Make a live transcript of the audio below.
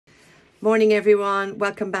Morning everyone,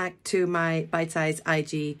 welcome back to my bite-sized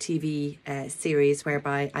IGTV series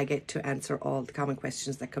whereby I get to answer all the common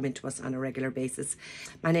questions that come into us on a regular basis.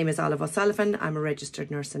 My name is Olive O'Sullivan, I'm a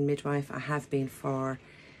registered nurse and midwife. I have been for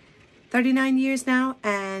 39 years now,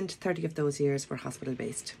 and 30 of those years were hospital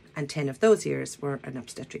based and 10 of those years were in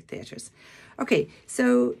obstetric theatres. Okay,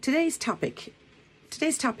 so today's topic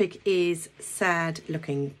is sad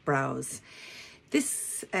looking brows.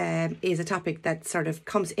 This is a topic that sort of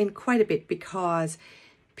comes in quite a bit because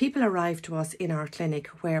people arrive to us in our clinic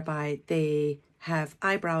whereby they have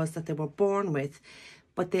eyebrows that they were born with,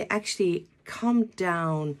 but they actually come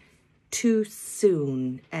down too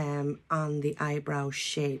soon on the eyebrow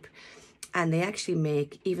shape, and they actually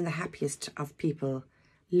make even the happiest of people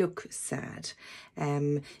look sad.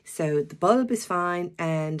 So the bulb is fine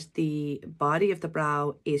and the body of the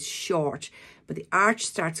brow is short, but the arch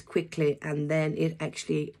starts quickly, and then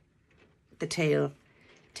the tail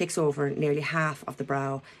takes over nearly half of the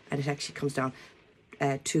brow and it actually comes down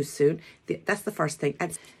too soon. That's the first thing.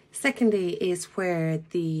 And secondly is where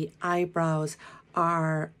the eyebrows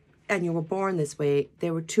are, and you were born this way,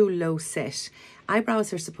 they were too low set.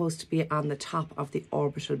 Eyebrows are supposed to be on the top of the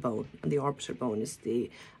orbital bone, and the orbital bone is the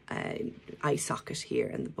eye socket here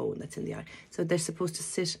and the bone that's in the eye. So they're supposed to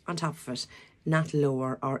sit on top of it, not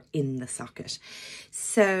lower or in the socket.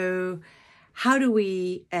 So how do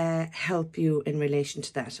we help you in relation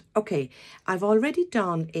to that? Okay, I've already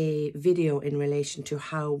done a video in relation to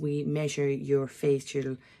how we measure your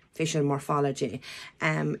facial morphology,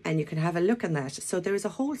 and you can have a look on that. So there is a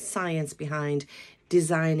whole science behind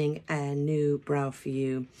designing a new brow for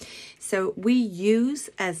you. So we use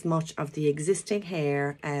as much of the existing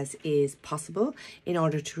hair as is possible in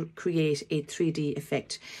order to create a 3D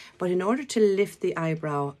effect. But in order to lift the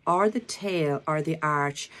eyebrow or the tail or the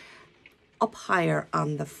arch up higher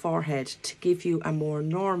on the forehead to give you a more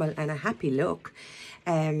normal and a happy look,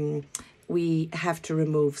 we have to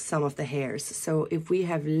remove some of the hairs. So if we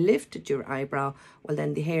have lifted your eyebrow, well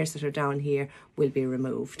then the hairs that are down here will be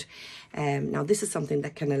removed. Now this is something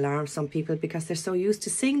that can alarm some people because they're so used to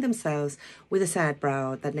seeing themselves with a sad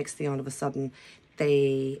brow that next thing all of a sudden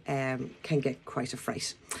they can get quite a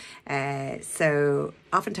fright. So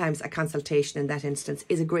oftentimes a consultation in that instance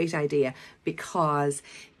is a great idea because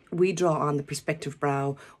we draw on the prospective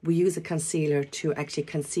brow. We use a concealer to actually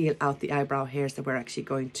conceal out the eyebrow hairs that we're actually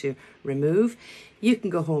going to remove. You can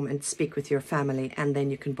go home and speak with your family, and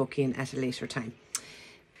then you can book in at a later time.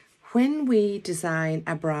 When we design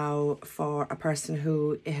a brow for a person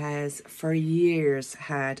who has for years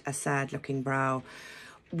had a sad looking brow,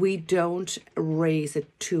 we don't raise it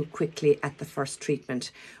too quickly at the first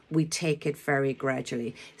treatment. We take it very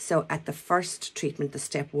gradually. So at the first treatment, the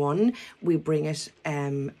step 1, we bring it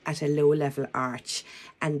at a low level arch,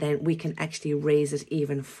 and then we can actually raise it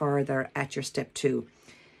even further at your step 2.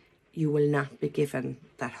 You will not be given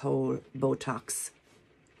that whole Botox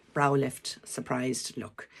brow lift surprised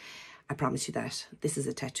look. I promise you that. This is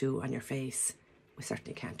a tattoo on your face. We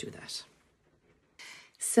certainly can't do that.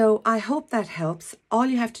 So I hope that helps. All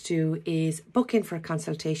you have to do is book in for a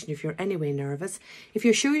consultation if you're anyway nervous. If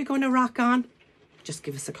you're sure you're going to rock on, just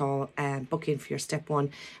give us a call and book in for your step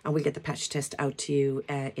 1, and we'll get the patch test out to you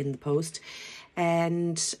in the post.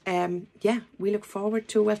 And yeah, we look forward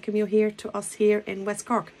to welcome you here to us here in West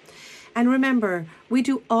Cork. And remember, we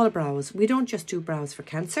do all brows. We don't just do brows for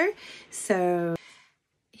cancer. So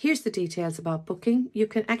here's the details about booking. You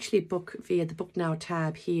can actually book via the Book Now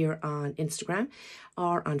tab here on Instagram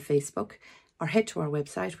or on Facebook, or head to our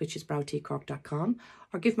website, which is browtcork.com,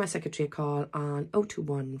 or give my secretary a call on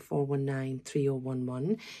 021 419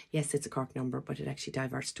 3011. Yes, it's a Cork number, but it actually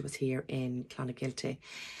diverts to us here in Clonakilty.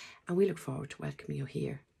 And we look forward to welcoming you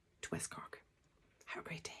here to West Cork. Have a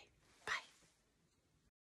great day.